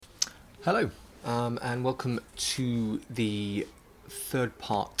Hello, and welcome to the third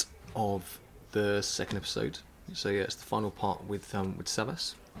part of the second episode. So yeah, it's the final part with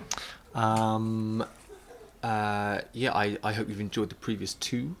Savas. I hope you've enjoyed the previous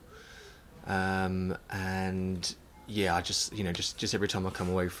two. And yeah, I just every time I come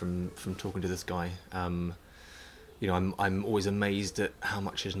away from talking to this guy, I'm always amazed at how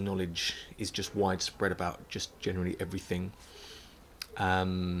much his knowledge is just widespread about just generally everything.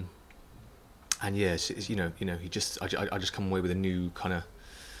 And yeah, he just I just come away with a new kind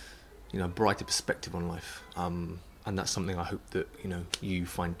of brighter perspective on life. And that's something I hope that you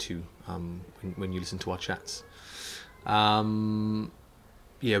find too when you listen to our chats. We're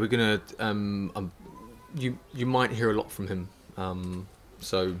gonna you might hear a lot from him.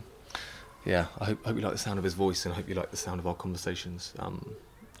 So yeah, I hope you like the sound of his voice, and I hope you like the sound of our conversations.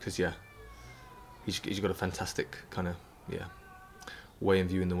 Because he's got a fantastic kind of way of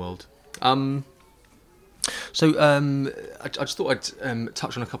viewing the world. I just thought I'd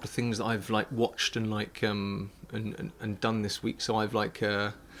touch on a couple of things that I've watched and and done this week. So I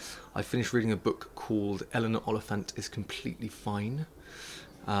finished reading a book called Eleanor Oliphant is Completely Fine,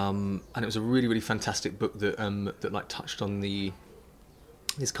 and it was a really, really fantastic book that touched on these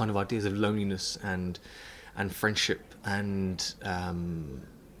kind of ideas of loneliness and friendship and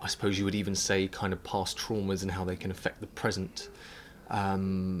I suppose you would even say kind of past traumas and how they can affect the present.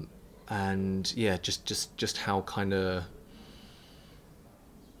 And yeah, just how kind of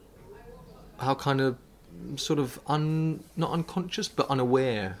sort of not unconscious but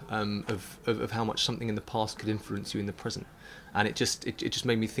unaware of how much something in the past could influence you in the present, and it just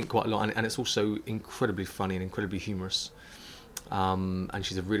made me think quite a lot, and it's also incredibly funny and incredibly humorous, and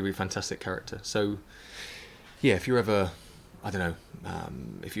she's a really, really fantastic character. So yeah, if you're ever, I don't know,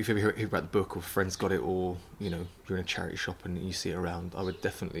 if you've ever heard about the book, or friends got it, or you're in a charity shop and you see it around, I would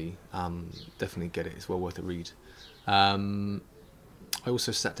definitely get it. It's well worth a read. I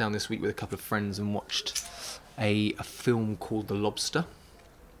also sat down this week with a couple of friends and watched a film called The Lobster,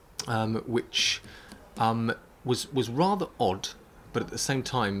 which was rather odd, but at the same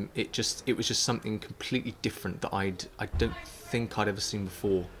time it was just something completely different that I don't think I'd ever seen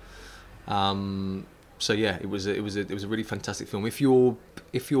before. So yeah, it was a really fantastic film. If you're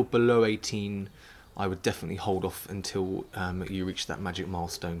below 18, I would definitely hold off until you reach that magic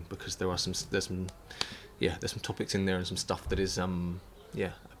milestone, because there's some topics in there and some stuff that is a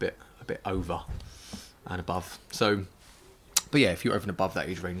bit over and above. So, but yeah, if you're over and above that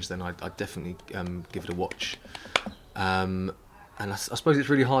age range, then I'd definitely give it a watch. And I suppose it's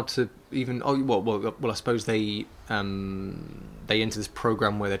really hard to even. I suppose they enter this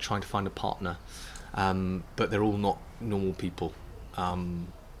program where they're trying to find a partner. But they're all not normal people, and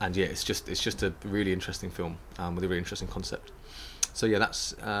yeah, it's just a really interesting film with a really interesting concept. So yeah,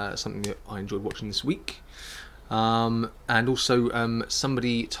 that's something that I enjoyed watching this week. And also,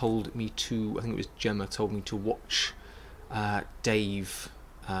 somebody told me to, I think it was Gemma, told me to watch Dave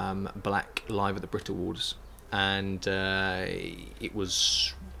Black live at the Brit Awards, and it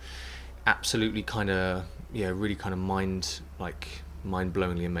was absolutely really kind of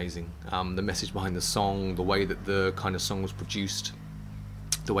mind-blowingly amazing. The message behind the song, the way that the kind of song was produced,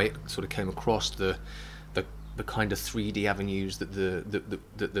 the way it sort of came across, the kind of 3D avenues that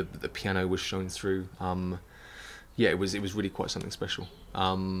the piano was shown through. It was really quite something special.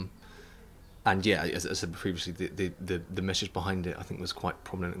 And yeah, as I said previously, the message behind it I think was quite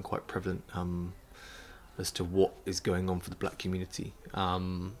prominent and quite prevalent as to what is going on for the black community.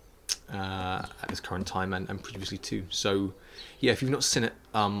 At this current time and previously too. So yeah, if you've not seen it,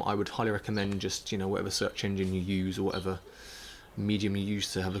 I would highly recommend just whatever search engine you use or whatever medium you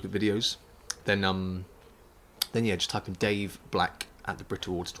use to have a look at videos, then yeah, just type in Dave Black at the Brit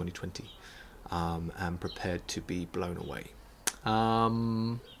Awards 2020 and prepared to be blown away.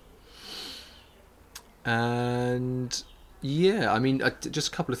 And yeah, I mean, just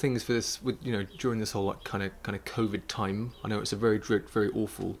a couple of things for this with during this whole kind of COVID time. I know it's a very very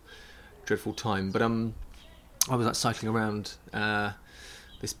awful, dreadful time, but I was cycling around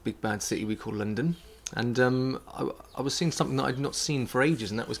this big bad city we call London, and I was seeing something that I'd not seen for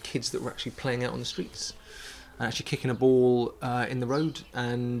ages, and that was kids that were actually playing out on the streets and actually kicking a ball in the road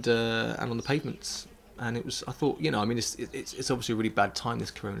and on the pavements. And I thought, I mean, it's obviously a really bad time,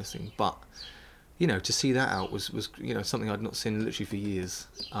 this corona thing, but to see that out was something I'd not seen literally for years.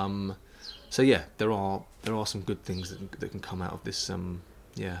 So yeah, there are some good things that can come out of this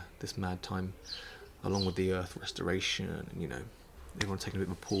this mad time, along with the earth restoration and everyone taking a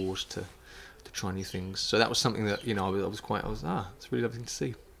bit of a pause to try new things. So that was something that it's a really lovely thing to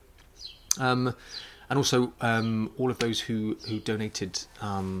see. and also all of those who donated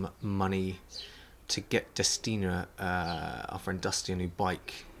money to get Destina, our friend Dusty, a new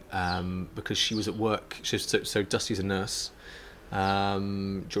bike, because she was at work. So Dusty's a nurse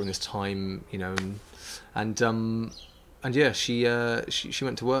during this time, and yeah, she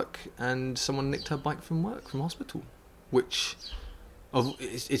went to work and someone nicked her bike from hospital, which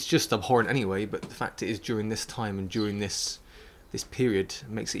it's just abhorrent anyway. But the fact it is during this time and during this period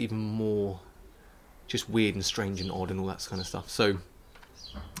makes it even more just weird and strange and odd and all that kind of stuff. So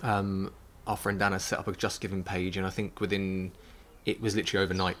our friend Anna set up a Just Giving page, and I think it was literally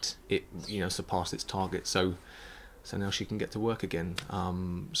overnight it surpassed its target. So now she can get to work again.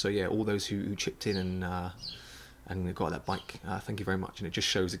 So yeah, all those who chipped in and got that bike, thank you very much. And it just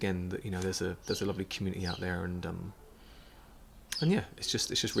shows again that there's a lovely community out there, and yeah, it's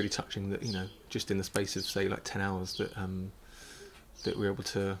just really touching that just in the space of say like 10 hours that we're able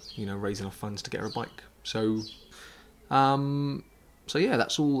to raise enough funds to get her a bike. So yeah,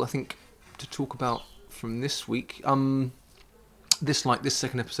 that's all I think to talk about from this week. This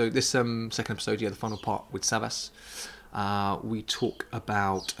second episode, yeah, the final part with Savas, we talk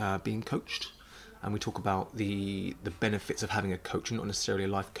about being coached, and we talk about the benefits of having a coach, not necessarily a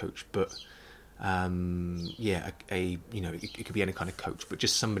life coach, but yeah, it could be any kind of coach, but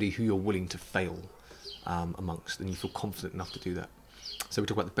just somebody who you're willing to fail amongst, and you feel confident enough to do that. So we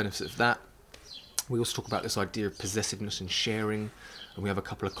talk about the benefits of that. We also talk about this idea of possessiveness and sharing, and we have a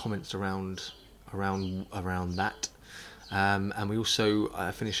couple of comments around that. And we also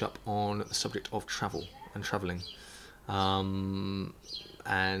finish up on the subject of travel and travelling. And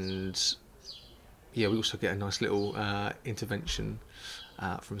yeah, we also get a nice little intervention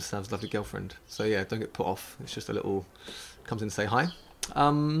from Sav's lovely girlfriend. So yeah, don't get put off. It's just a little, comes in to say hi.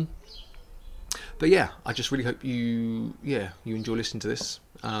 But yeah, I just really hope you enjoy listening to this.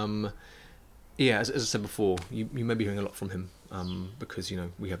 Yeah, as I said before, you may be hearing a lot from him because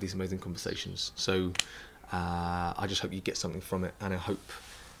we have these amazing conversations. So I just hope you get something from it, and I hope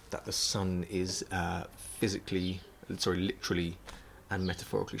that the sun is literally and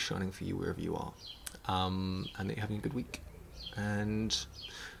metaphorically shining for you wherever you are, and that you're having a good week. And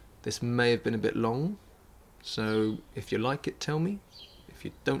this may have been a bit long, so if you like it, tell me. If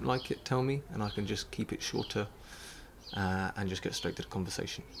you don't like it, tell me, and I can just keep it shorter and just get straight to the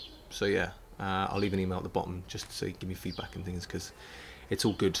conversation. So yeah, I'll leave an email at the bottom just so you give me feedback and things, because it's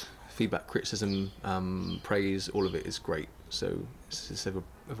all good. Feedback, criticism, praise, all of it is great. So it's this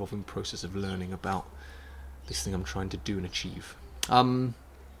ever-evolving process of learning about this thing I'm trying to do and achieve. So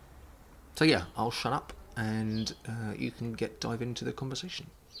yeah, I'll shut up and you can dive into the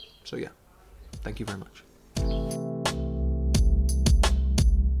conversation. So yeah, thank you very much.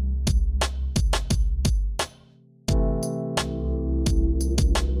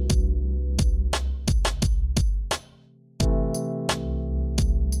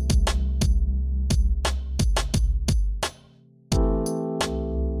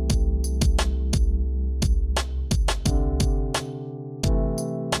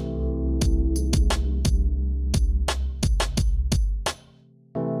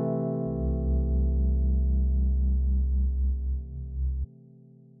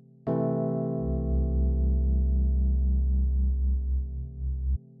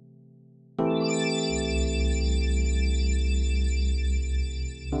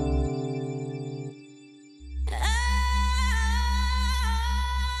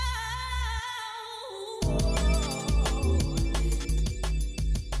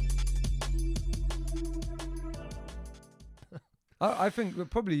 I think that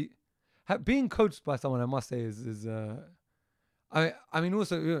probably being coached by someone, I must say, is I mean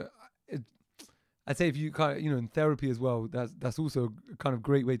also I'd say if you kind of in therapy as well, that's also a kind of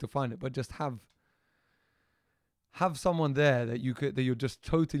great way to find it. But just have someone there that you're just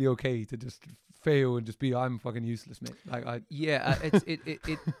totally okay to just fail and just be, I'm fucking useless, mate.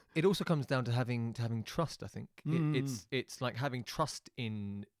 It also comes down to having trust. I think it's like having trust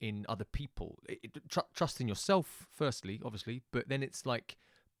in other people, trust in yourself firstly, obviously, but then it's like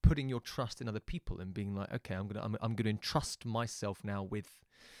putting your trust in other people and being like, okay, I'm gonna entrust myself now with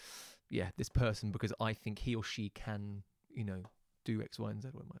this person because I think he or she can do X, Y, and Z,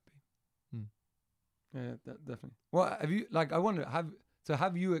 what it might be. Yeah, definitely. Well, have you I wonder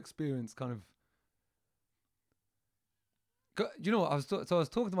have you experienced kind of? Do you know what I was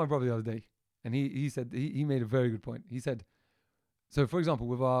talking to my brother the other day, and he said he made a very good point. He said, so for example,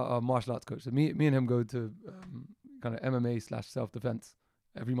 with our martial arts coach, so me and him go to kind of MMA / self-defense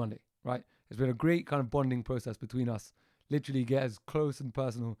every Monday, right? It's been a great kind of bonding process between us. Literally get as close and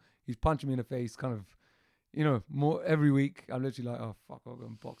personal. He's punching me in the face, kind of, more every week. I'm literally like, oh fuck, I'll go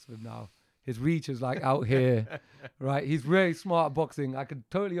and box with him now. His reach is like out here, right? He's really smart at boxing. I could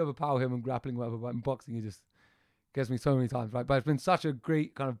totally overpower him in grappling, whatever. But in boxing, he just gets me so many times, right? But it's been such a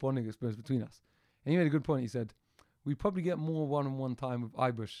great kind of bonding experience between us. And he made a good point. He said, we probably get more one-on-one time with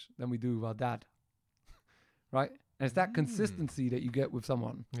Ibrush than we do with our dad, right? And it's that consistency that you get with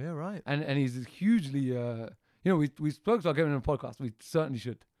someone. Yeah, right. And he's hugely, you know, we spoke about getting him on a podcast. We certainly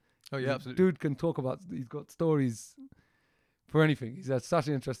should. Oh yeah, The absolutely. Dude can talk about, he's got stories for anything. He's had such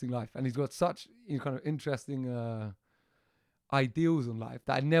an interesting life. And he's got such kind of interesting ideals in life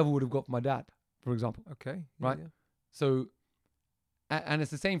that I never would have got from my dad, for example. Okay. Right. Yeah. So, and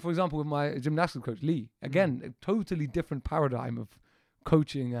it's the same, for example, with my gymnastics coach, Lee. Again, a totally different paradigm of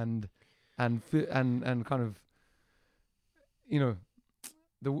coaching and kind of, you know,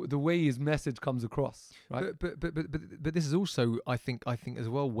 the way his message comes across, right? But this is also, I think as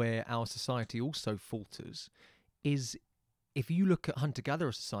well, where our society also falters, is if you look at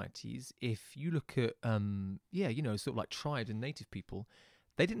hunter-gatherer societies, if you look at sort of like tribes and native people,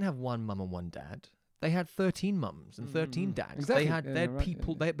 they didn't have one mum and one dad. They had 13 mums and 13 dads. Exactly. They had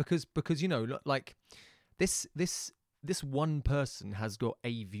people. Yeah. They because you know, like this one person has got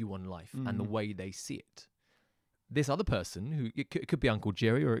a view on life and the way they see it. This other person, who it could be Uncle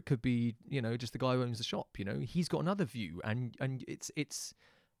Jerry, or it could be, you know, just the guy who owns the shop, you know, he's got another view, and it's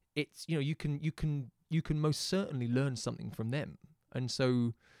you know, you can most certainly learn something from them. And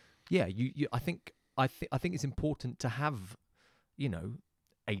so yeah, I think it's important to have, you know,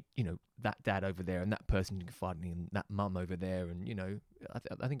 that dad over there and that person you can find and that mum over there, and you know,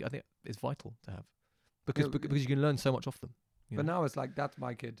 I think it's vital to have, because you can learn so much off them. But now it's like, that's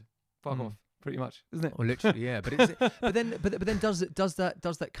my kid. Fuck off. Pretty much, isn't it? Oh, literally, yeah. But then does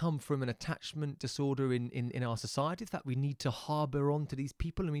that come from an attachment disorder in our society? That we need to harbour on to these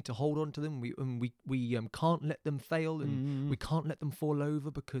people and we need to hold on to them. We can't let them fail, and we can't let them fall over,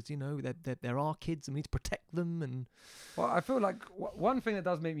 because you know they're our kids and we need to protect them. And well, I feel like one thing that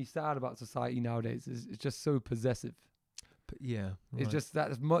does make me sad about society nowadays is it's just so possessive. but yeah, It's right. just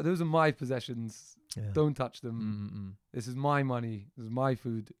that those are my possessions. Yeah. Don't touch them. This is my money. This is my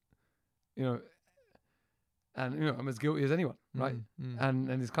food. You know, and you know, I'm as guilty as anyone, right? And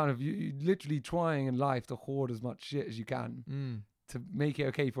it's kind of you literally trying in life to hoard as much shit as you can to make it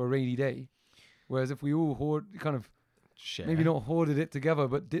okay for a rainy day. Whereas if we all hoard, kind of Share. maybe not hoarded it together,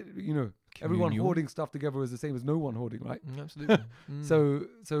 but you know, everyone Communal. hoarding stuff together is the same as no one hoarding, right? Absolutely. So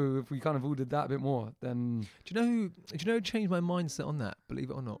if we kind of all did that a bit more, then do you know who changed my mindset on that? Believe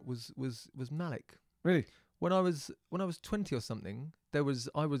it or not, was Malik. really, When I was 20 or something, I was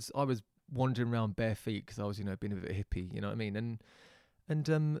wandering around bare feet because I was, you know, being a bit of a hippie, you know what I mean? And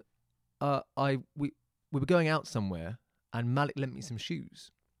we were going out somewhere, and Malik lent me some shoes,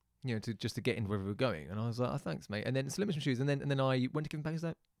 you know, to get in wherever we were going. And I was like, oh, thanks, mate. And then so lent me some shoes, and then I went to give him back. He's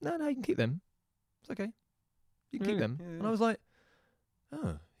like, no, you can keep them. It's okay, you can keep them. Yeah, And I was like,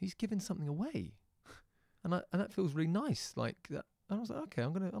 oh, he's giving something away, and that feels really nice, like that. And I was like, okay,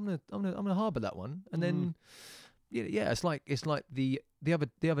 I'm gonna harbour that one. And then yeah, it's like the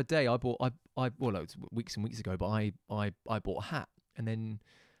other day it was weeks and weeks ago, but I bought a hat, and then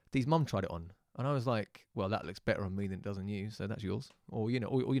Dee's mum tried it on, and I was like, well, that looks better on me than it does on you, so that's yours. Or you know,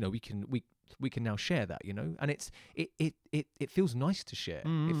 or you know, we can now share that, you know. And it feels nice to share.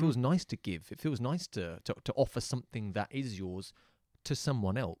 It feels nice to give. It feels nice to offer something that is yours to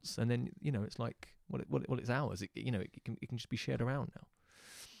someone else, and then you know, it's like, well, it's ours. It can just be shared around now.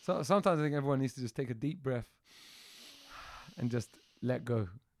 so sometimes I think everyone needs to just take a deep breath and just let go.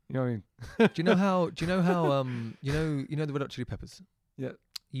 You know what I mean? Do you know how you know the Red Hot Chili Peppers? Yeah.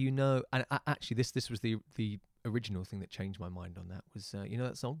 You know, and actually this was the original thing that changed my mind on that, was you know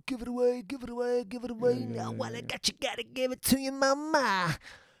that song, give it away, give it away, give it away, now while I got you, gotta give it to your mama.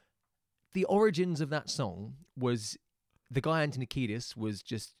 The origins of that song was the guy Anthony Kiedis was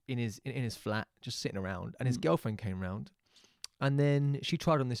just in his flat, just sitting around, and his girlfriend came round, and then she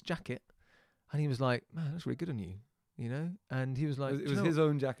tried on this jacket, and he was like, man, that's really good on you. You know, and he was like, It was his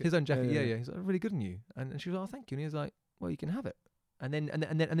own jacket. his own jacket, yeah. He's like, really good on you, and she was like, oh, thank you. And he was like, well, you can have it. And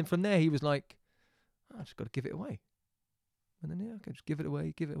then from there he was like, oh, I just got to give it away. And then yeah, okay, just give it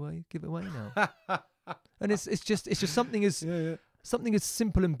away now. And it's just something as something as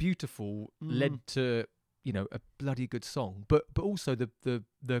simple and beautiful led to, you know, a bloody good song, but also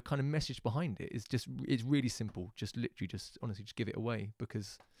the kind of message behind it is it's really simple. Just literally, just honestly, just give it away,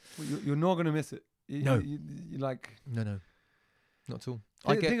 because Well, you're not gonna miss it. No. You like no, not at all.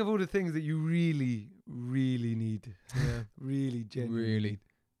 think of all the things that you really, really need. Yeah. Really, genuinely Really. need,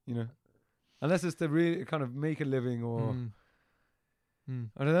 you know, unless it's to really kind of make a living or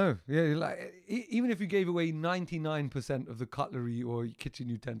I don't know. Yeah, like even if you gave away 99% of the cutlery or kitchen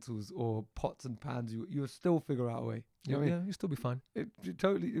utensils or pots and pans, you'll still figure out a way. You know what I mean? Yeah, you'll still be fine. It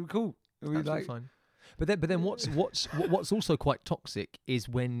totally cool. I mean, Absolutely like, fine. But then what's also quite toxic is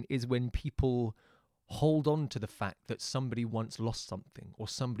when people hold on to the fact that somebody once lost something or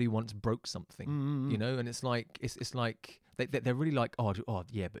somebody once broke something, you know, and it's like they're really like, oh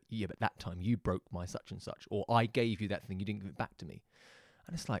yeah, but that time you broke my such and such, or I gave you that thing, you didn't give it back to me,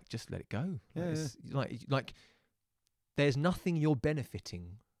 and it's like, just let it go. Like there's nothing you're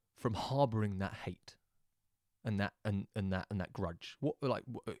benefiting from harboring that hate and that grudge.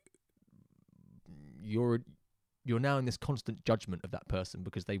 You're now in this constant judgment of that person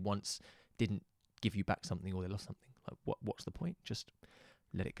because they once didn't give you back something or they lost something. Like what's the point? Just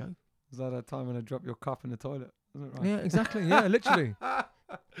let it go. Was that time when I dropped your cup in the toilet? Wasn't it right? Yeah, exactly. Yeah, literally.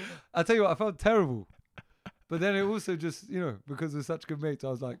 I tell you what, I felt terrible. But then it also just, you know, because we're such good mates, I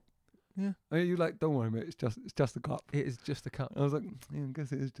was like, yeah. And you like, don't worry, mate, it's just a cup. It is just a cup. I was like, yeah, I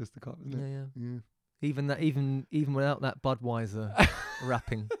guess it is just a cup, isn't it? Yeah. Even without that Budweiser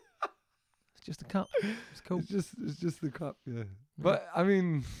wrapping, it's just a cup. It's cool. It's just the cup, yeah. But I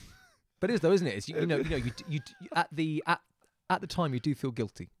mean, but it is though, isn't it? It's, you know, you at the time you do feel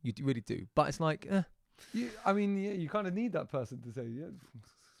guilty. You really do. But it's like, you kind of need that person to say, yeah.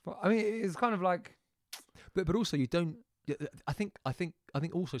 I mean, it's kind of like, but also you don't. I think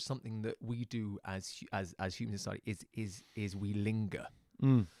also something that we do as human society is we linger.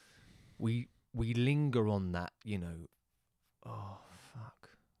 We linger on that, you know. Oh fuck!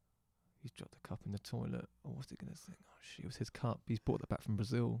 He's dropped the cup in the toilet. Oh, what's he gonna think? Oh shit, it was his cup. He's brought that back from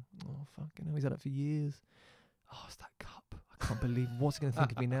Brazil. Oh fucking hell, he's had it for years. Oh, it's that cup. I can't believe what's he gonna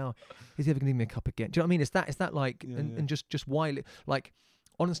think of me now. Is he ever gonna give me a cup again? Do you know what I mean? It's that like, and just why, like,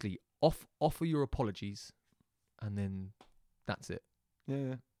 honestly, offer your apologies, and then that's it.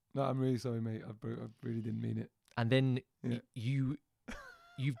 Yeah. No, I'm really sorry, mate. I really didn't mean it. And then you've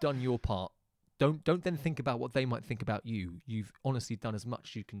done your part. Don't then think about what they might think about you. You've honestly done as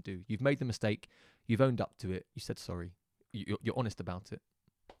much as you can do. You've made the mistake. You've owned up to it. You said sorry. You're honest about it.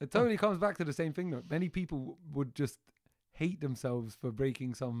 It totally comes back to the same thing, though. Many people would just hate themselves for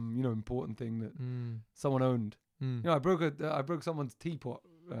breaking some, you know, important thing that someone owned. You know, I broke someone's teapot.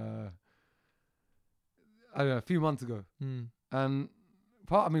 I don't know, a few months ago, and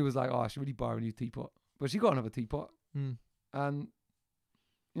part of me was like, "Oh, I should really buy a new teapot," but she got another teapot, and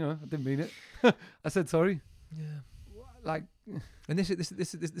you know, I didn't mean it. I said sorry. Yeah, like, and this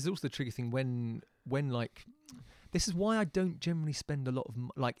is also the tricky thing when like, this is why I don't generally spend a lot of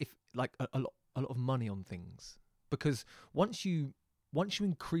a lot of money on things, because once you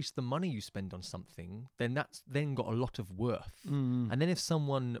increase the money you spend on something, then that's then got a lot of worth. And then if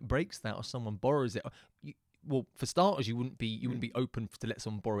someone breaks that or someone borrows it, well, for starters, you wouldn't be open to let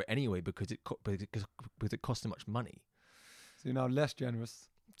someone borrow it anyway because it costs so much money. So you're now less generous.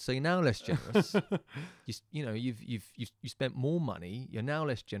 You spent more money. You're now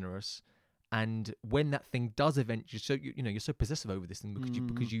less generous, and when that thing does eventually, you're so possessive over this thing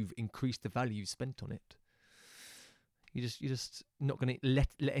because you've increased the value you've spent on it. You're just not going to let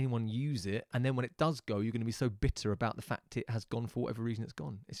anyone use it, and then when it does go, you're going to be so bitter about the fact it has gone for whatever reason it's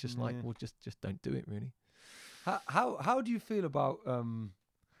gone. It's just well, just don't do it, really. How do you feel about? So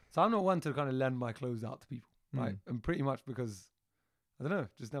I'm not one to kind of lend my clothes out to people, right? And pretty much because I don't know,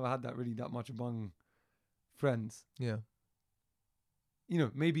 just never had that much among friends. Yeah. You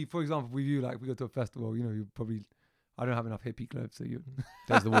know, maybe for example, with you, like we go to a festival, you know, you probably. I don't have enough hippie clothes, so you.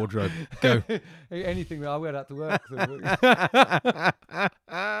 There's the wardrobe. Go. Anything, I wear that to work. So.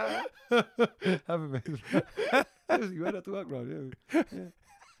 You wear that to work, bro.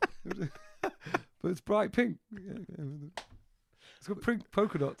 Yeah. But it's bright pink. It's got pink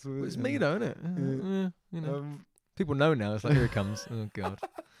polka dots. Well, it's me though, isn't it? You know. People know now. It's like, here it comes. Oh god.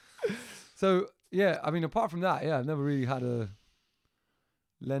 So yeah, I mean, apart from that, I've never really had a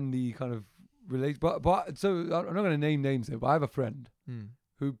lendy kind of. But so I'm not going to name names here, but I have a friend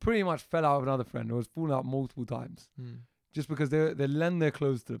who pretty much fell out with another friend, or has fallen out multiple times, just because they lend their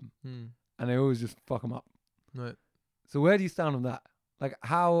clothes to them, and they always just fuck them up. Right. So where do you stand on that? Like,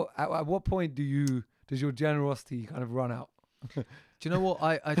 how? At what point does your generosity kind of run out? Do you know what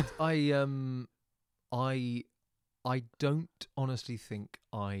I don't honestly think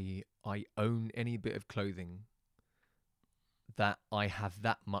I own any bit of clothing that I have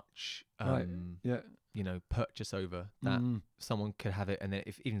that much, purchase over that someone could have it, and then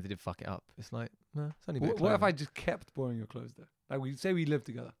even if they did fuck it up, it's like, no, it's only a bit of what if I just kept borrowing your clothes though? Like, we say we live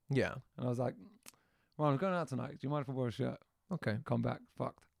together. Yeah. And I was like, well, I'm going out tonight. Do you mind if I borrow a shirt? Okay. Come back,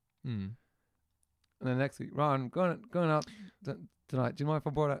 fucked. And then next week, Ryan, going out tonight. Do you mind if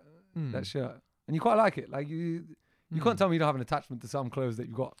I borrow that Mm. shirt? And you quite like it. Like you can't tell me you don't have an attachment to some clothes that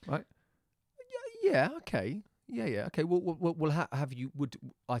you got, right? Yeah. Okay. Yeah. Okay. Well, have you? Would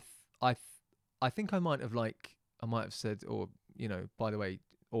I think I might have said, or by the way,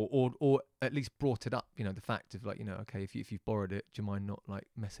 or at least brought it up. The fact of like, okay, if you've borrowed it, do you mind not like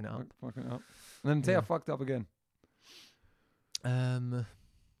messing it up? Fucking up. And then say I Yeah. fucked up again.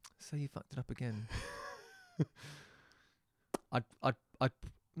 So you fucked it up again. I'd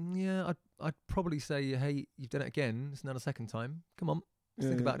probably say, hey, you've done it again. It's now the second time. Come on, let's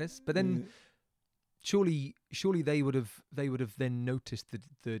think about this. But then surely they would have then noticed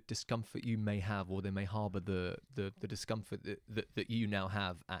the discomfort you may have, or they may harbour the discomfort that you now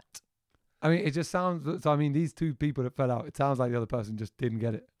have at. I mean, it just sounds. So I mean, these two people that fell out. It sounds like the other person just didn't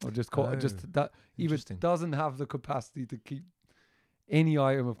get it, or just caught, just that even Interesting. doesn't have the capacity to keep any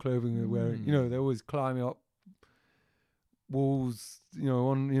item of clothing they're wearing. They're always climbing up walls.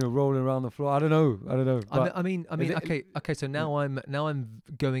 Rolling around the floor. I don't know. But I mean, it- okay. So now I'm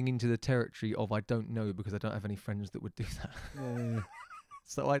going into the territory of I don't know, because I don't have any friends that would do that. yeah.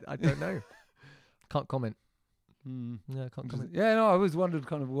 So I don't know. Can't comment. Mm. Yeah, I can't comment. Yeah, no, I always wondered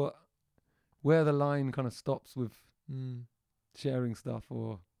kind of where the line kind of stops with sharing stuff,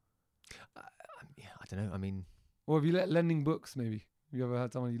 or Yeah, I don't know. I mean, or have you lending books? Maybe have you ever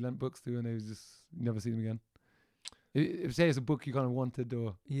had someone you lent books to and they was just you never see them again? If say it's a book you kind of wanted,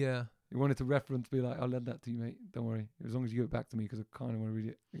 or yeah. you wanted to reference, be like, I'll lend that to you, mate. Don't worry, as long as you give it back to me, because I kind of want to read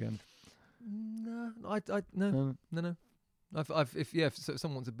it again. No, no. If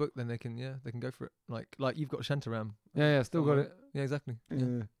someone wants a book, then they can go for it. Like you've got Shantaram. Yeah, still got it. Yeah, exactly.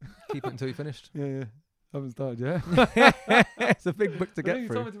 Yeah, Keep it until you finished. yeah. Haven't started yet. It's a big book to I think get you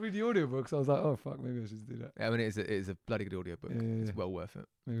through. told me to read the audiobooks. So I was like, oh fuck, maybe I should do that. Yeah, I mean, it is a bloody good audiobook. Yeah, yeah, It's yeah. well worth it.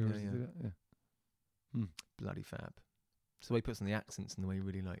 Maybe I Yeah, should yeah. do that. Yeah. Bloody fab. It's the way he puts on the accents and the way he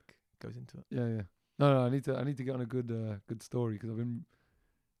really like goes into it. Yeah. No, I need to get on a good story, because I've been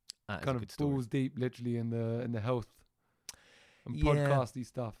That is kind a of good story. balls deep, literally in the health and Yeah. podcasty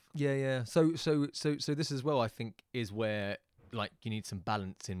stuff. Yeah. So this as well, I think, is where like you need some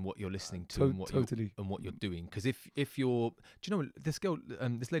balance in what you're listening to and what Totally. you're doing. Because if you're, do you know this girl,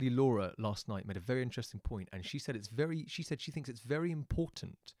 this lady Laura last night made a very interesting point, and she said she thinks it's very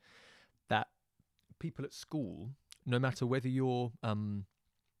important that people at school, no matter whether you're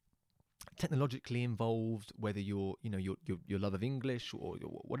technologically involved, whether you're your love of English or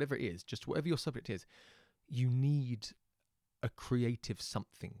whatever it is, just whatever your subject is, you need a creative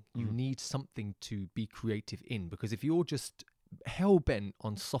something. You need something to be creative in, because if you're just hell bent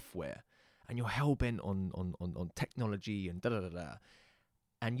on software and you're hell bent on technology and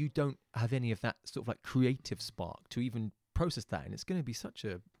and you don't have any of that sort of like creative spark to even process that, and it's going to be such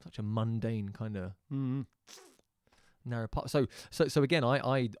a mundane kind of narrow part. So again,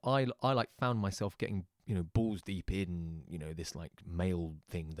 I like found myself getting balls deep in this like male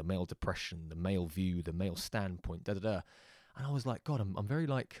thing, the male depression, the male view, the male standpoint, and I was like, God, I'm very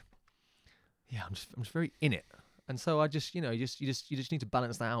like, yeah, I'm just very in it. And so I just you just need to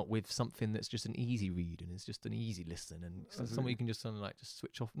balance that out with something that's just an easy read and it's just an easy listen, and something you can just sort of like just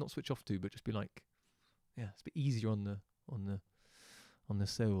not switch off to, but just be like, yeah, it's a bit easier on the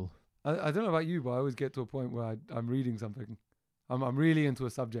soul. I don't know about you, but I always get to a point where I'm reading something, I'm really into a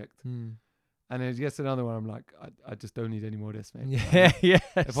subject, and then it gets to another one. I'm like, I just don't need any more of this, mate. Yeah.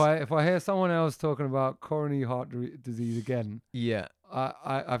 If I hear someone else talking about coronary heart disease again, Yeah.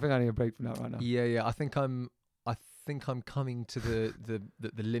 I think I need a break from that right now. Yeah. I think I'm coming to the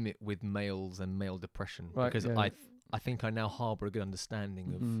limit with males and male depression, Right, because yeah. I think I now harbour a good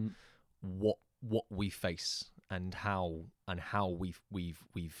understanding of what we face and how we've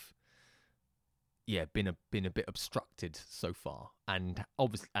been a bit obstructed so far, and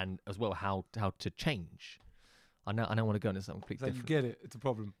obviously, and as well how to change. I now want to go into something completely So you different. get it. It's a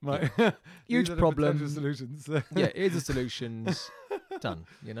problem, right? Huge These are the problem. potential solutions. Yeah, here's the solutions. Done.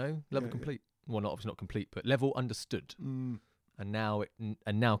 Level Yeah. complete. Well, obviously not complete, but level understood. And now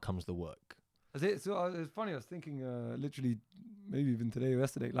comes the work. So it's funny. I was thinking, literally, maybe even today or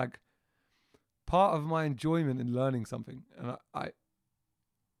yesterday. Like, part of my enjoyment in learning something, and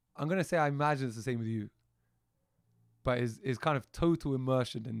I'm gonna say I imagine it's the same with you, but is kind of total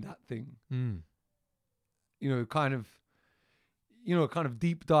immersion in that thing. Kind of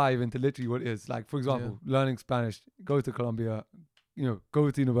deep dive into literally what it is. Like, for example, learning Spanish, go to Colombia,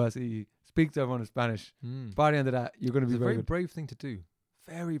 go to university, speak to everyone in Spanish. By the end of that, you're going to be It's a very very good. brave thing to do.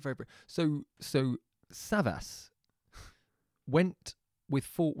 Very, very brave. So Savas went with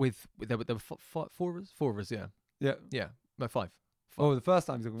four of us. Yeah. Yeah. Yeah. No, five Oh, the first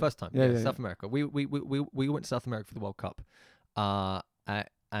time you took First time, South America. We went to South America for the World Cup,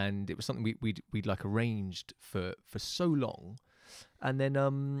 and it was something we'd like arranged for so long, and then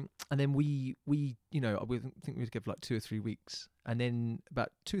we you know, we think we'd give like 2 or 3 weeks, and then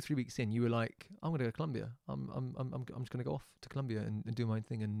about 2 or 3 weeks in, you were like, I'm gonna go to Colombia. I'm just gonna go off to Colombia and do my own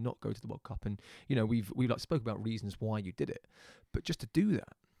thing and not go to the World Cup. And you know, we like spoke about reasons why you did it, but just to do that.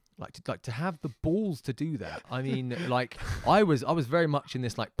 Like to have the balls to do that. I mean, like I was very much in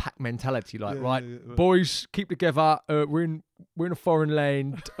this like pack mentality. Like, boys, keep together. We're in a foreign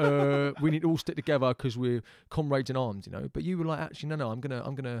land. We need to all stick together because we're comrades in arms, you know. But you were like, actually, no, I'm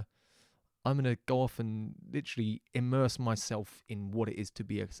gonna go off and literally immerse myself in what it is to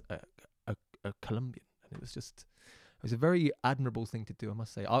be a Colombian. And it was a very admirable thing to do, I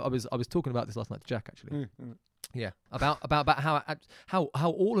must say. I was talking about this last night to Jack, actually. Yeah, about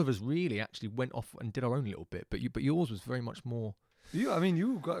how all of us really actually went off and did our own little bit, but yours was very much more. You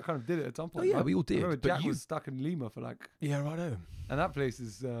kind of did it at some point. Oh yeah, right? we all did. I remember but Jack was stuck in Lima for like. Yeah, righto. And that place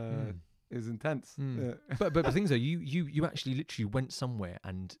is intense. But the things are, you actually literally went somewhere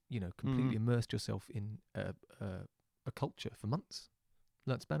and, you know, completely immersed yourself in a culture for months.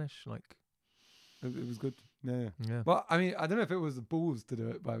 Learned Spanish, like. It was good. Yeah. But I mean, I don't know if it was the balls to do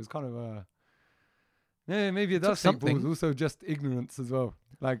it, but it was kind of maybe it does take something. balls. Also, just ignorance as well.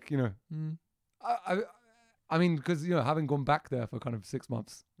 Like, you know, I mean, because, you know, having gone back there for kind of 6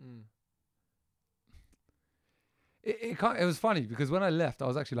 months, it was funny because when I left, I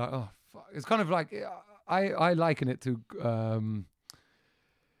was actually like, oh, fuck. It's kind of like I liken it to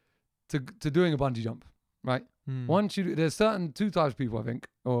doing a bungee jump, right? Once there's certain 2 types of people, I think,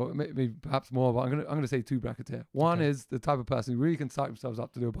 or maybe perhaps more, but I'm gonna say 2 brackets here. One is the type of person who really can psych themselves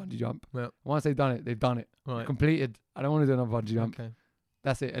up to do a bungee jump. Yeah. Once they've done it, they've done it. Right. Completed. I don't want to do another bungee jump. Okay.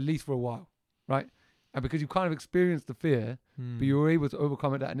 That's it, at least for a while, right? And because you kind of experienced the fear, but you were able to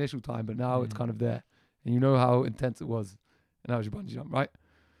overcome it that initial time, but now it's kind of there, and you know how intense it was, and that was your bungee jump, right?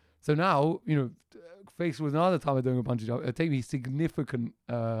 So now, you know, faced with another time of doing a bungee jump, it'd take me significant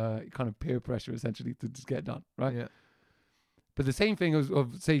kind of peer pressure essentially to just get it done, right? Yeah. But the same thing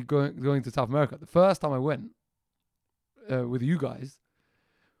of say going to South America. The first time I went with you guys,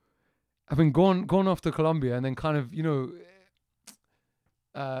 I've been gone off to Colombia and then kind of, you know,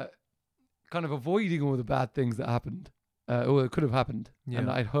 kind of avoiding all the bad things that happened or that could have happened, and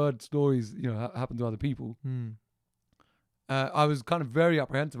I'd heard stories, you know, happen to other people. I was kind of very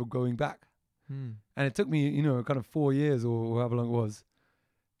apprehensive of going back. And it took me, you know, kind of 4 years or however long it was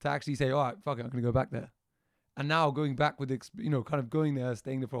to actually say, all right, fuck it, I'm going to go back there. And now going back with, you know, kind of going there,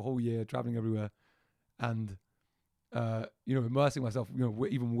 staying there for a whole year, traveling everywhere, and, you know, immersing myself, you know,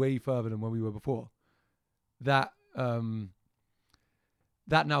 even way further than when we were before. That now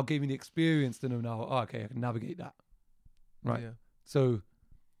gave me the experience to know now, oh, okay, I can navigate that. Right. Yeah.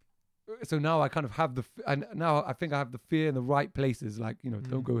 So now I kind of have and now I think I have the fear in the right places. Like, you know,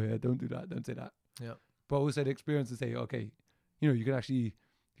 don't go here, don't do that, don't say that. Yeah. But also the experience to say, okay, you know, you can actually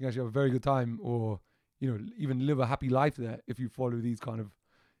have a very good time, or, you know, even live a happy life there if you follow these kind of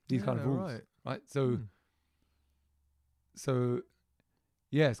rules. Right. So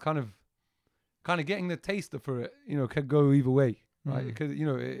yeah, it's kind of getting the taster for it, you know, can go either way. Right. Because, you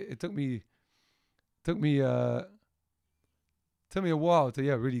know, it took me a while to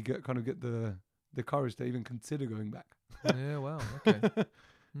really get the courage to even consider going back. Yeah, wow, okay.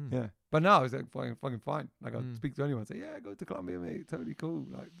 Yeah, but now it's like fucking fine. Like I speak to anyone, and say, yeah, go to Colombia, mate. Totally cool.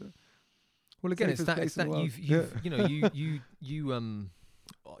 Like, well, again, it's that you've you know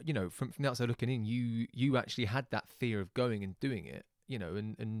you know, from the outside looking in, you actually had that fear of going and doing it. You know,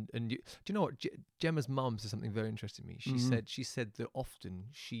 and you, do you know what? Gemma's mum said something very interesting to me. She said that often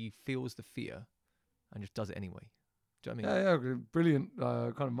she feels the fear and just does it anyway. Do you know what I mean? Yeah, brilliant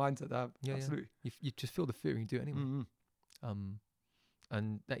kind of mindset to have. Yeah, absolutely. Yeah. You just feel the fear and you do it anyway.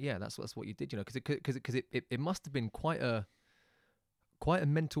 And that's what you did, you know, because it must have been quite a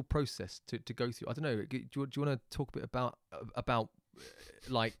mental process to go through. I don't know. Do you want to talk a bit about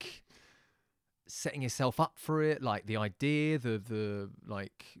like setting yourself up for it, like the idea, the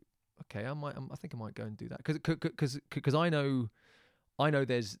like, okay, I think I might go and do that because I know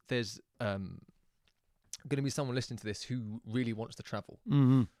there's going to be someone listening to this who really wants to travel.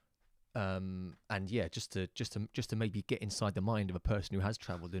 And yeah, just to maybe get inside the mind of a person who has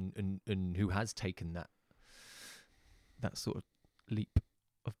traveled and who has taken that sort of leap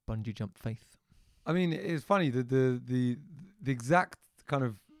of bungee jump faith. I mean, it's funny that the exact kind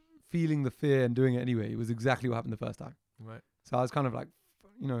of feeling the fear and doing it anyway, it was exactly what happened the first time. Right. So I was kind of like,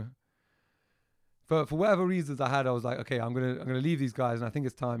 you know, for whatever reasons I had, I was like, okay, I'm gonna leave these guys, and I think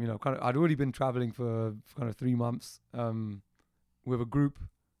it's time. You know, I'd already been traveling for kind of 3 months, with a group,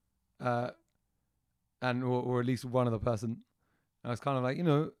 and or at least one other person. And I was kind of like,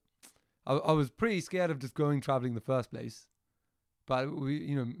 I was pretty scared of just going traveling in the first place. But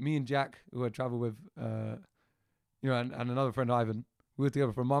me and Jack, who I travel with, and another friend Ivan, we were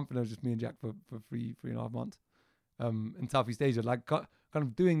together for a month, and it was just me and Jack for 3.5 months, in Southeast Asia. Like kind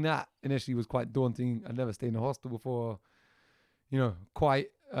of doing that initially was quite daunting. I'd never stayed in a hostel before,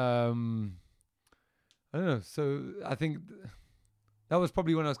 quite. I don't know. So I think that was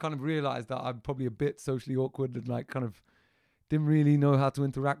probably when I was kind of realized that I'm probably a bit socially awkward and like kind of didn't really know how to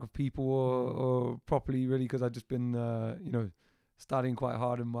interact with people or properly really, because I'd just been studying quite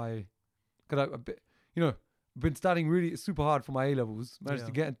hard in my, because been studying really super hard for my A levels. Managed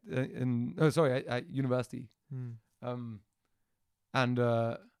to get at university. And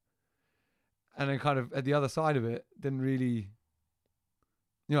then kind of at the other side of it, didn't really,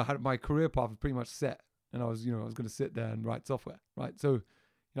 I had my career path was pretty much set, and I was going to sit there and write software, right? So,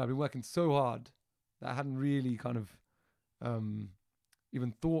 I've been working so hard that I hadn't really kind of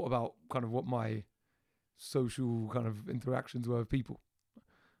even thought about kind of what my social kind of interactions were with people.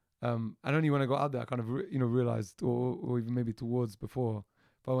 And only when I got out there, I kind of realized, or even maybe towards before,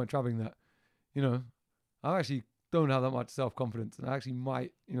 if I went traveling, that I actually don't have that much self-confidence, and I actually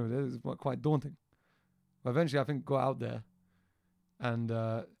might, it's quite daunting. But eventually, I think got out there, and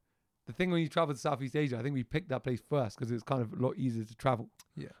the thing when you travel to Southeast Asia, I think we picked that place first because it's kind of a lot easier to travel.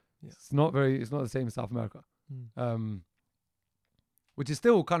 Yeah. It's not the same as South America, which is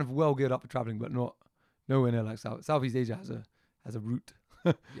still kind of well geared up for traveling, but nowhere near like Southeast Asia has a route.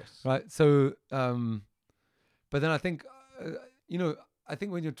 Yes. Right. So, but then I think, I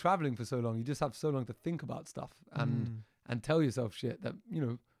think when you're traveling for so long, you just have so long to think about stuff and tell yourself shit that,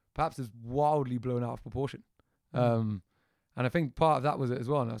 perhaps is wildly blown out of proportion. And I think part of that was it as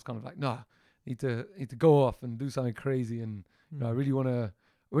well. And I was kind of like, nah, need to go off and do something crazy. And, I really want to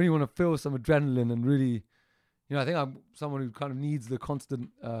feel some adrenaline and really, I think I'm someone who kind of needs the constant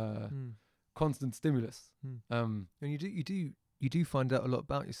stimulus. And you do find out a lot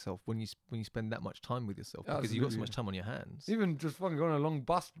about yourself when you spend that much time with yourself, because you've got so much time on your hands. Even just fucking going on a long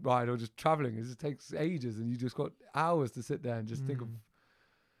bus ride or just traveling, it just takes ages, and you just got hours to sit there and just think of,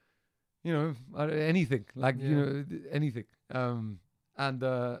 anything, like, anything. And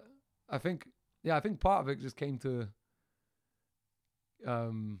I think part of it just came to,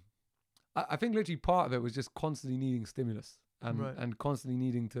 I think literally part of it was just constantly needing stimulus and constantly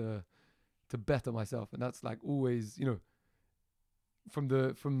needing to better myself. And that's like always, from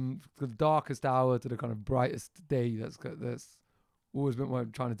the darkest hour to the kind of brightest day. That's always been what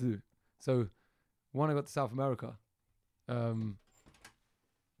I'm trying to do. So when I got to South America, hello.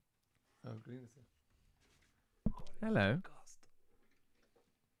 We're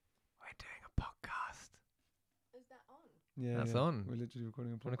doing a podcast. Is that on? Yeah, that's on. We're literally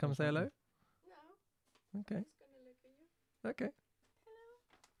recording a podcast. Want to come say hello? No. Okay. I'm just gonna look at you. Okay. Hello.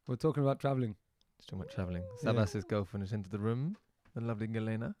 We're talking about traveling. Just talking about traveling. Yeah. Sabas's girlfriend is into the room. The lovely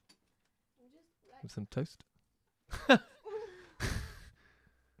Galena I'm just like. with some toast.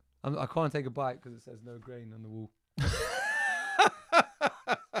 I can't take a bite because it says no grain on the wall.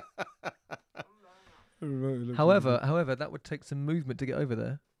 However, that would take some movement to get over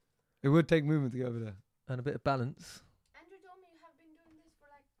there, It would take movement to get over there. and a bit of balance. Andrew told me you have been doing this for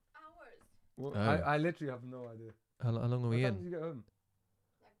like hours. Well, Oh. I literally have no idea. How long are we What time did in? you get home?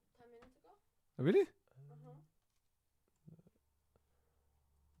 Like 10 minutes ago. Oh, really? Uh-huh.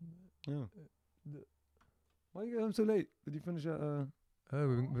 Yeah. Why you get home so late? Did you finish at? Oh,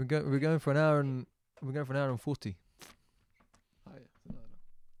 we're going for an hour and 40. Oh, yeah. So no.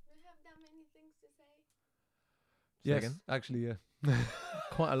 Do you have that many things to say? Say Yes, again? actually, yeah.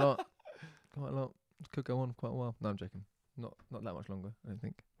 Quite a lot. Could go on quite a while. No, I'm joking. Not that much longer, I don't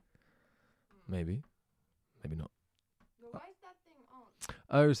think. Maybe not. But why is that thing on?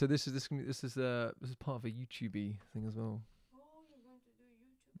 Oh, so this is part of a YouTubey thing as well. Oh, you're going to do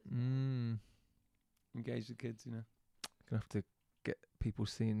YouTube. Engage the kids, Gonna have to get people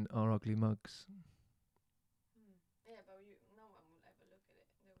seeing our ugly mugs. Yeah, but no one will ever look at it.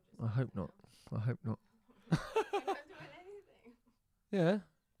 They will just. I hope not. I hope not. You're not doing anything. Yeah.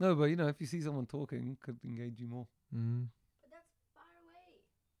 No, but if you see someone talking, could engage you more. But that's far away.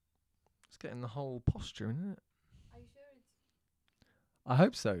 It's getting the whole posture, isn't it? Are you sure it's? I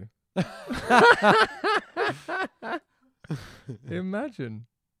hope so. Imagine.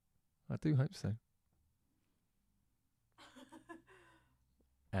 I do hope so.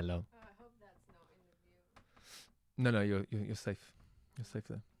 Hello. Oh, I hope that's not in the view. No, you're safe. You're safe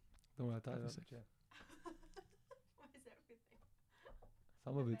there. Don't worry, I tied it up. Obviously. Yeah.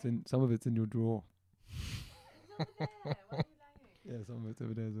 What is everything? Some of it's in your drawer. It's over there. Why are you lying? Yeah, some of it's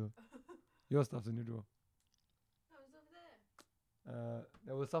over there as well. Your stuff's in your drawer. Oh, it's over there.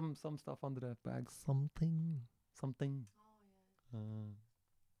 There was some stuff under the bags. Something. Something. Oh, yeah.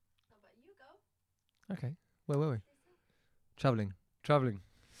 How about you go? Okay. Where were we? Traveling. Traveling.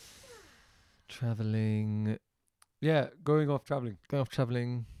 Yeah, going off traveling. Going off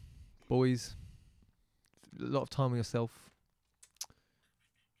traveling. Boys. A lot of time with yourself.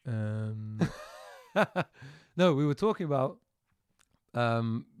 No, we were talking about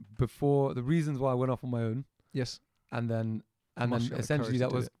before the reasons why I went off on my own, Yes. and then Must have the essentially courage that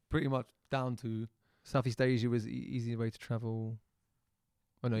to do was it. pretty much down to. Southeast Asia was easy way to travel.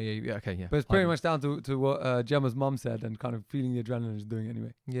 Oh no, yeah, okay, yeah. But it's pretty Ivan. much down to what Gemma's mum said, and kind of feeling the adrenaline is doing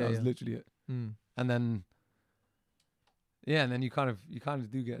anyway. Yeah, That was yeah. literally it. Mm. And then, yeah, and then you kind of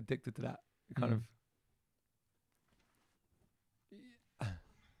do get addicted to that. You kind Mm. of.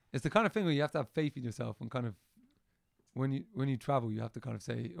 It's the kind of thing where you have to have faith in yourself, and kind of when you travel, you have to kind of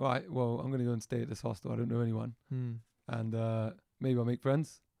say, all right, well, I'm gonna go and stay at this hostel. I don't know anyone, Mm. and maybe I'll make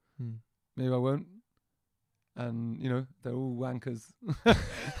friends. Mm. Maybe I won't. And they're all wankers.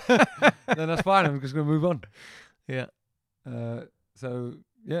 Then that's fine. I'm just gonna move on. Yeah. So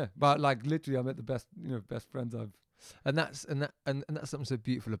yeah, but like literally, I met the best friends I've. And that's something so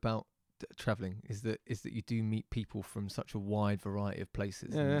beautiful about traveling is that you do meet people from such a wide variety of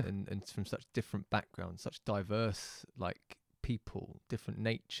places Yeah, and from such different backgrounds, such diverse like people, different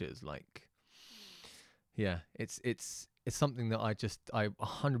natures. Like, yeah, it's something that I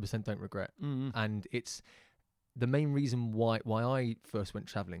 100% don't regret. Mm-hmm. And it's the main reason why I first went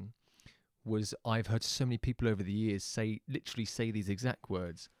traveling was I've heard so many people over the years literally say these exact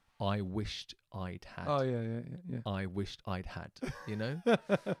words. I wished I'd had. Oh yeah. I wished I'd had,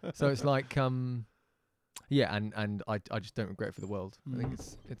 So it's like, yeah, and I just don't regret it for the world. I think it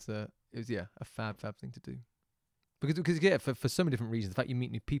was a fab thing to do. Because yeah, for so many different reasons. The fact you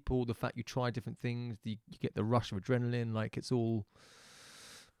meet new people, the fact you try different things, you get the rush of adrenaline, like it's all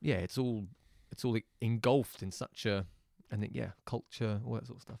engulfed in such a, I think, yeah, culture, all that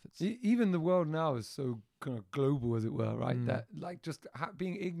sort of stuff. It's Even the world now is so kind of global, as it were, right? Mm. That like just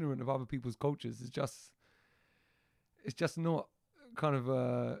being ignorant of other people's cultures is just, it's just not kind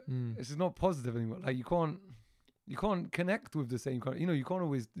of it's just not positive anymore. Like you can't connect with the same kind of, you can't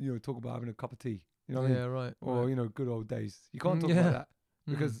always talk about having a cup of tea, you know what I mean? right. Or right. good old days. You can't talk Yeah. about that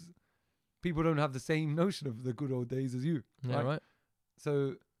Mm. because people don't have the same notion of the good old days as you. yeah, right.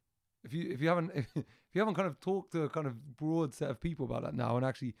 So if you haven't kind of talked to a kind of broad set of people about that now and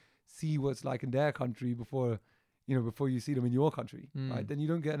actually see what's like in their country before you see them in your country, right? Then you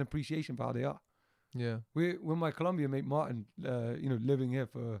don't get an appreciation for how they are. Yeah. When my Colombian mate Martin, living here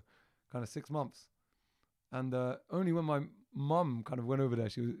for kind of 6 months, and only when my mum kind of went over there,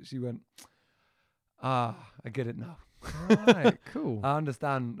 she went, I get it now. Right. Cool. I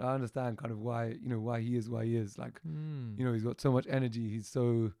understand kind of why he is why he is. Like, he's got so much energy. He's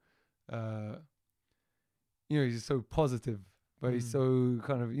so, he's just so positive, but he's so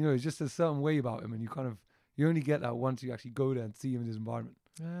kind of, it's just a certain way about him, and you only get that once you actually go there and see him in his environment.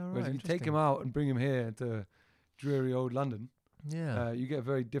 Yeah, right. Whereas if you take him out and bring him here into dreary old London, Yeah. you get a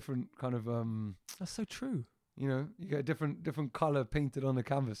very different kind of, That's so true. you get a different color painted on the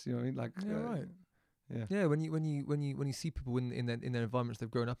canvas. You know what I mean? Like, Yeah, right. Yeah. Yeah, when you see people in their environments they've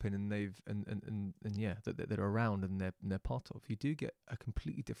grown up in and they've and yeah that are around and they're part of, you do get a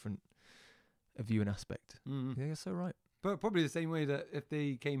completely different view and aspect. Yeah, you're so right. But probably the same way that if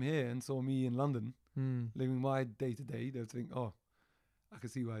they came here and saw me in London living my day to day, they'd think, oh, I can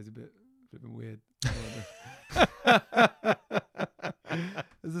see why he's a bit flipping weird.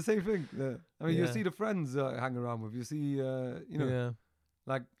 It's the same thing. Yeah. I mean, Yeah. you'll see the friends hang around with. You see, Yeah.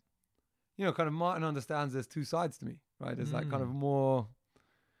 like, kind of Martin understands there's two sides to me, right? There's like kind of Mm. more,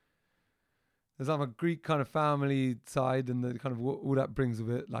 there's like a Greek kind of family side and the kind of all that brings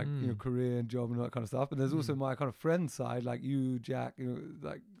with it, like, career and job and all that kind of stuff. But there's also my kind of friend side, like you, Jack,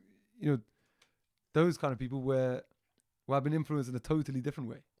 like, those kind of people where I've been influenced in a totally different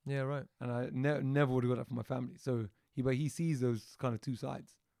way. Yeah, right. And I never would have got that from my family. So he sees those kind of two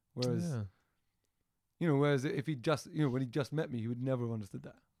sides. Whereas, Yeah. whereas if he just, when he just met me, he would never have understood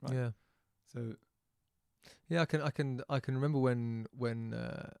that. Right. Yeah. So, Yeah, I can remember when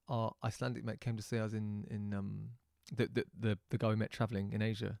our Icelandic mate came to see us in the guy we met traveling in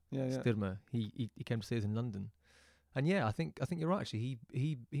Asia, yeah. Styrma. He came to see us in London, and yeah, I think you're right. Actually,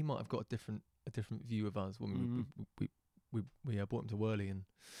 he might have got a different view of us when we brought him to Worley, and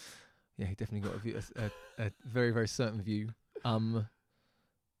yeah, he definitely got a very very certain view.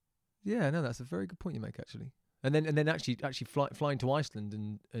 Yeah, no, that's a very good point you make actually. And then actually flying to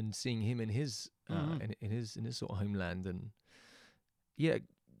Iceland and seeing him in his in his sort of homeland, and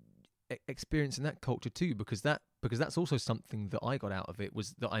experiencing that culture too, because that's also something that I got out of it,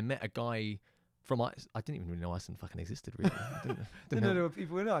 was that I met a guy from I didn't even really know Iceland fucking existed, really. I Didn't know there were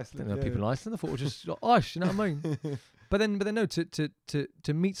people in Iceland. didn't know people in Iceland. I thought it was just Ice, you know what I mean? But then no,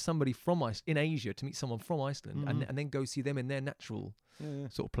 to meet somebody from in Asia, to meet someone from Iceland, and then go see them in their natural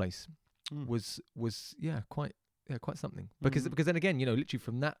sort of place was quite something. Because then again, literally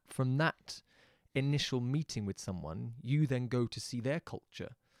from that initial meeting with someone, you then go to see their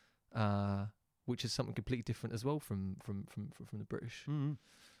culture, which is something completely different as well from the British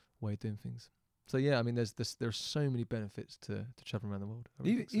way of doing things. So yeah, I mean, there's so many benefits to traveling around the world.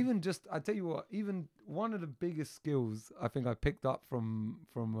 Even just, I tell you what, even one of the biggest skills I think I picked up from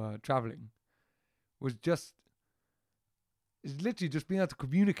traveling was it's literally just being able to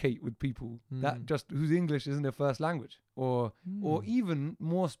communicate with people that just whose English isn't their first language, or even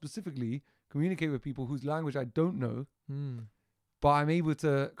more specifically, communicate with people whose language I don't know, but I'm able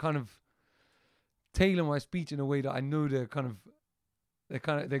to kind of tailor my speech in a way that I know they're going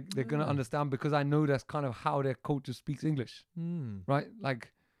to understand, because I know that's kind of how their culture speaks English, right?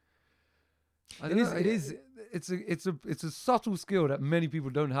 Like, it's a subtle skill that many people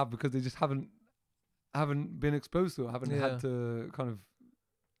don't have because they just haven't been exposed to it, haven't had to kind of,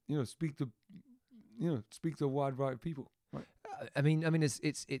 speak to a wide variety of people. Right. I mean,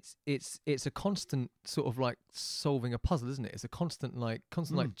 it's a constant sort of like solving a puzzle, isn't it? It's a constant like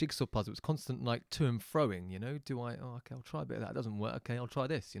jigsaw puzzle. It's constant like to and froing. I'll try a bit of that. It doesn't work. Okay, I'll try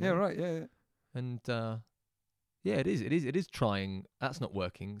this. Yeah, right. Yeah. And it is trying. That's not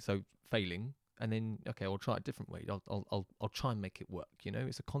working. So failing, and then okay, I'll try it a different way. I'll try and make it work.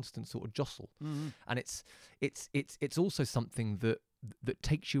 It's a constant sort of jostle, and it's also something that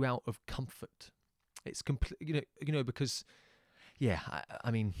takes you out of comfort. It's complete, because,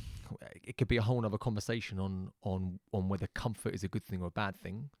 I mean, it could be a whole other conversation on whether comfort is a good thing or a bad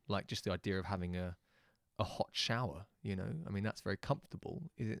thing. Like just the idea of having a hot shower, I mean, that's very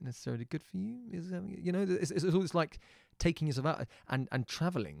comfortable. Is it necessarily good for you? It's always like taking yourself out, and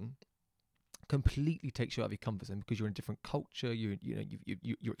traveling completely takes you out of your comfort zone because you're in a different culture.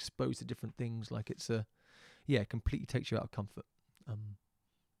 You're exposed to different things. Like it completely takes you out of comfort.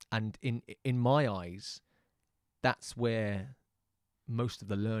 And in my eyes, that's where most of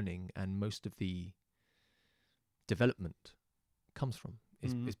the learning and most of the development comes from.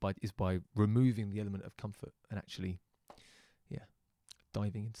 Is by removing the element of comfort and actually,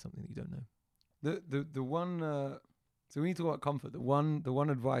 diving into something that you don't know. The one. So when you talk about comfort, the one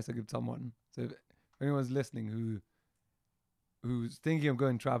advice I give someone. So if anyone's listening who's thinking of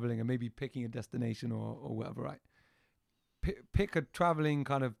going traveling and maybe picking a destination or whatever, right? Pick a traveling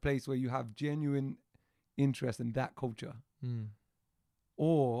kind of place where you have genuine interest in that culture,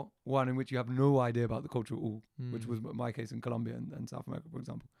 or one in which you have no idea about the culture at all, which was my case in Colombia and South America, for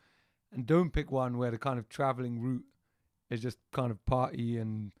example. And don't pick one where the kind of traveling route is just kind of party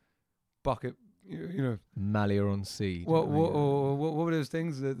and bucket, Mallier-on-Sea. What were those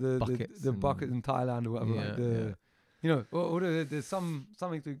things? The bucket in Thailand or whatever. There's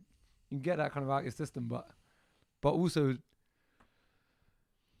something to you can get that kind of out of your system, but also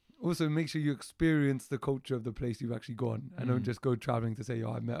make sure you experience the culture of the place you've actually gone, and don't just go traveling to say,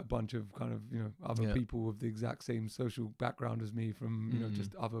 I met a bunch of kind of, other people with the exact same social background as me from,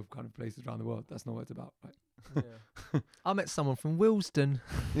 just other kind of places around the world. That's not what it's about, right? I met someone from Willesden.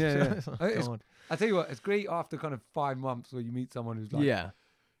 I tell you what, it's great after kind of 5 months where you meet someone who's like, that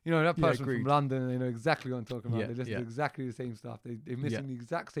person from London, and they know exactly what I'm talking about. They listen to exactly the same stuff. They're missing the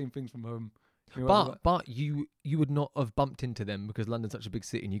exact same things from home. But you would not have bumped into them because London's such a big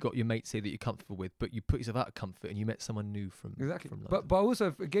city, and you got your mates here that you're comfortable with, but you put yourself out of comfort and you met someone new from London. But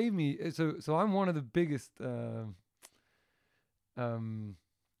also it gave me so I'm one of the biggest I don't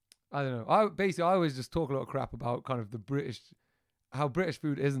know. I always just talk a lot of crap about kind of how British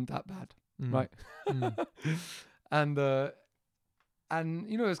food isn't that bad, right? And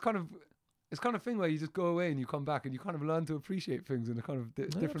it's kind of thing where you just go away and you come back and you kind of learn to appreciate things in a kind of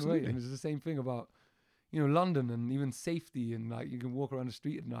different way. And it's the same thing about, London and even safety, and like you can walk around the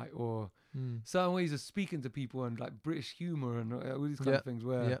street at night, or certain ways of speaking to people, and like British humor and all these kind of things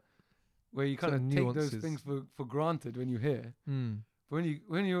where you kind of take those things for granted when you're here. But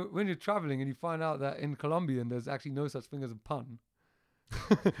when you're traveling and you find out that in Colombian there's actually no such thing as a pun.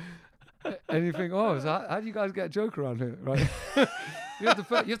 And you think, so how do you guys get a joke around here, right? you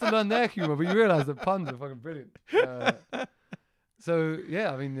have to learn their humor, but you realize that puns are fucking brilliant. So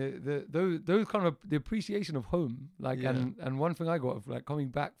yeah, I mean, those kind of the appreciation of home, like, and one thing I got of like coming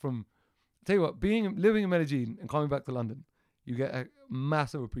back from, tell you what, living in Medellin and coming back to London, you get a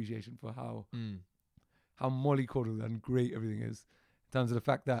massive appreciation for how mollycoddled and great everything is. in terms of the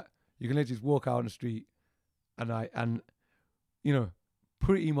fact that you can literally just walk out on the street and you know,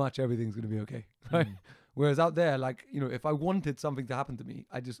 pretty much everything's going to be okay. Right? Mm. Whereas out there, like, you know, if I wanted something to happen to me,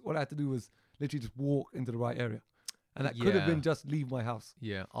 all I had to do was literally just walk into the right area. And that could have Yeah. been just leave my house.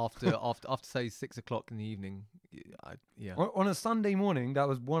 Yeah, after say 6 o'clock in the evening. Yeah. On a Sunday morning, that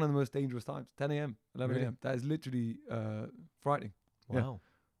was one of the most dangerous times. 10 a.m., 11 Really? a.m. That is literally frightening. yeah. Wow.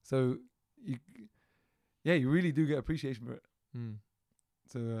 So you really do get appreciation for it. Mm.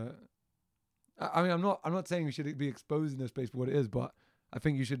 So I mean, I'm not saying you should be exposing this place for what it is, but I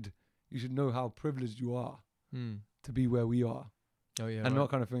think you should know how privileged you are Mm. to be where we are, Oh yeah. and right. not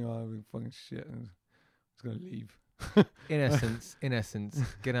kind of think, oh, we're fucking shit, I'm just gonna leave. In essence,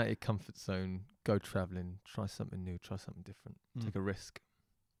 get out of your comfort zone, go traveling, try something new, try something different, take a risk.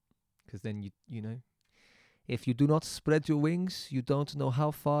 Because then you know, if you do not spread your wings, you don't know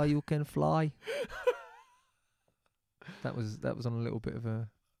how far you can fly. That was on a little bit of a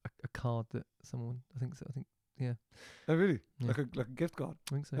card that someone I think yeah, Oh really? Yeah. Like a gift card?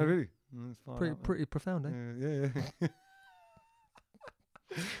 I think so. Oh really? That's far Pretty out, man. pretty profound, eh? Yeah.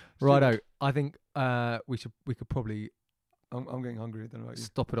 Righto. I think we could probably I'm getting hungry. I don't know about you.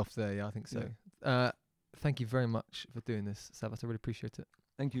 stop it off there. Yeah, I think so. Thank you very much for doing this, Savas. I really appreciate it.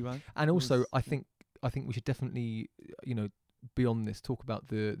 Thank you, man. And It also, was- I think we should definitely, beyond this, talk about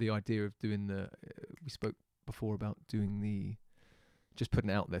the idea of doing the. We spoke before about doing just putting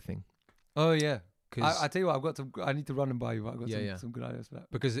it out there thing. Oh yeah. Cause I tell you what, I've got some. I need to run and buy you. But I've got Yeah, some good ideas for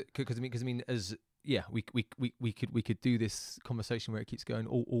that. because I mean, as yeah, we could do this conversation where it keeps going,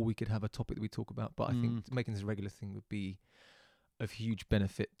 or we could have a topic that we talk about. But I think making this a regular thing would be of huge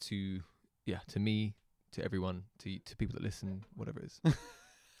benefit to me, to everyone, to people that listen, whatever it is.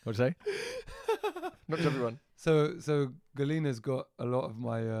 What'd you say? Not to everyone. So Galina's got a lot of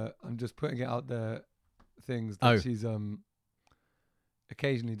my. I'm just putting it out there. Things that she's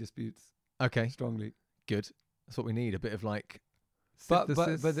occasionally disputes Okay, strongly. good. That's what we need. A bit of like. But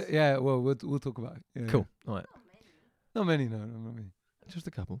synthesis. yeah. Well, we'll talk about it. Yeah, Cool. All right. Not many. No, not many. Just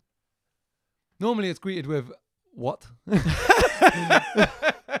a couple. Normally it's greeted with what?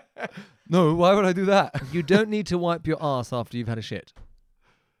 No, why would I do that? You don't need to wipe your ass after you've had a shit.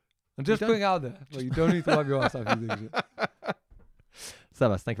 I'm just don't- putting it out there. Well, you don't need to wipe your ass after you do shit.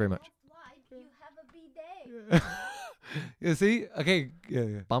 Savas, thank you very much. You have a bidet. You see? Okay.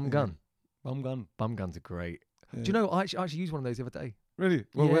 Yeah. Bum yeah. gun. Bum gun. Bum guns are great. Yeah. Do you know, I actually used one of those the other day. Really?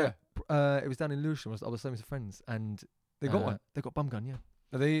 Well, Yeah. where? It was down in Lewisham. I was staying with some friends, and They got one. They got bum gun. Yeah,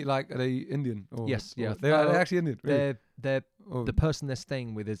 Are they Indian? Or, Yes, or yeah. They're actually Indian. Really? they're Oh, the person they're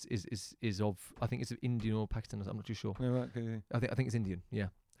staying with is of, I think it's of Indian or Pakistan. I'm not too sure. yeah, right, okay, yeah. I think it's Indian. Yeah,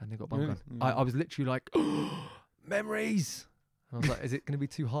 and they got bum Really? gun. Yeah. I was literally like, memories. And I was like, is it going to be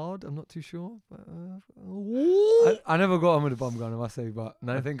too hard? I'm not too sure. But, I never got on with a bum gun, I must say, but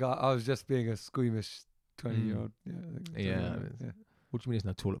No? I think I was just being a squeamish 20-year-old. Mm. Yeah, I think Yeah, 20-year-old, it's- yeah. What do you mean there's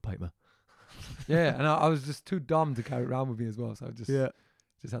no toilet paper? Yeah, and I was just too dumb to carry it around with me as well, so I just had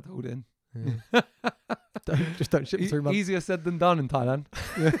to hold it in. Yeah. don't ship it through, man. Easier said than done in Thailand.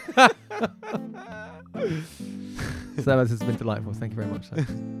 So this has been delightful. Thank you very much. I you,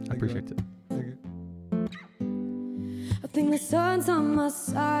 appreciate it. Thank you. I think the sun's on my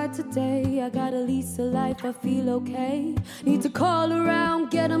side today. I got a lease of life, I feel okay. Need to call around,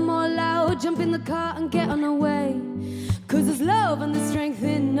 get them all out, jump in the car and get on our way. Cause there's love and the strength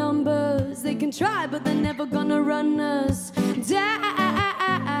in numbers. They can try, but they're never gonna run us down.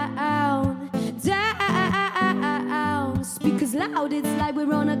 Speakers loud, it's like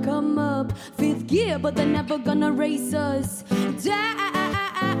we're on a come up. Fifth gear, but they're never gonna race us down.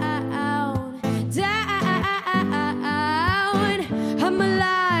 I'm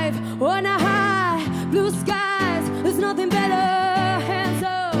alive on a high, blue skies. There's nothing better. Hands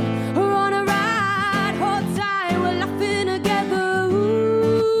up, we're on a ride. Hold tight, we're laughing together.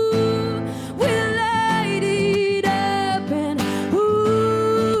 Ooh, we light it up, and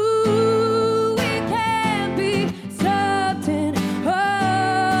ooh, we can't be stopped. And oh,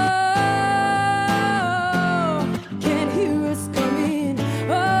 can't hear us coming.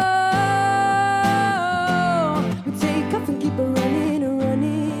 Oh, we take off and keep it running,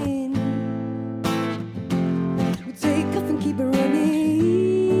 running. We take off and keep it running.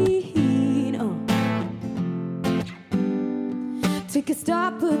 Oh. Take a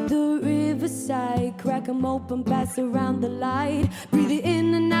stop at the riverside, crack 'em open, pass around the light. Breathe it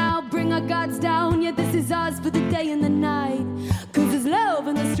in and out, bring our guards down. Yeah, this is ours for the day and the night. Cause there's love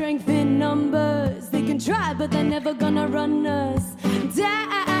and the strength in numbers. They can try, but they're never gonna run us down.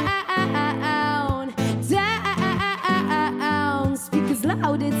 Speakers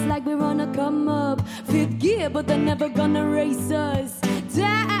loud, it's like we're on a come up. Fifth gear, but they're never gonna race us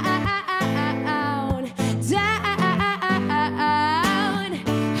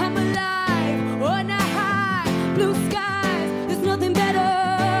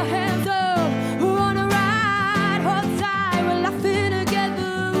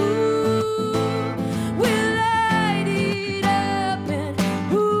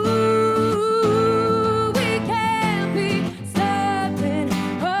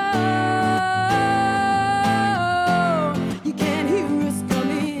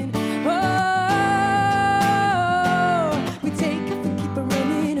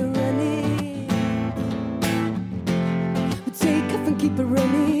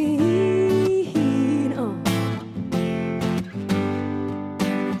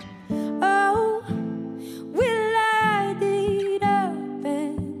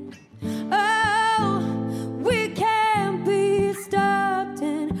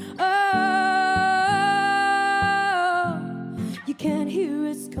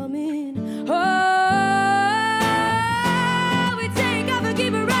is coming. Oh,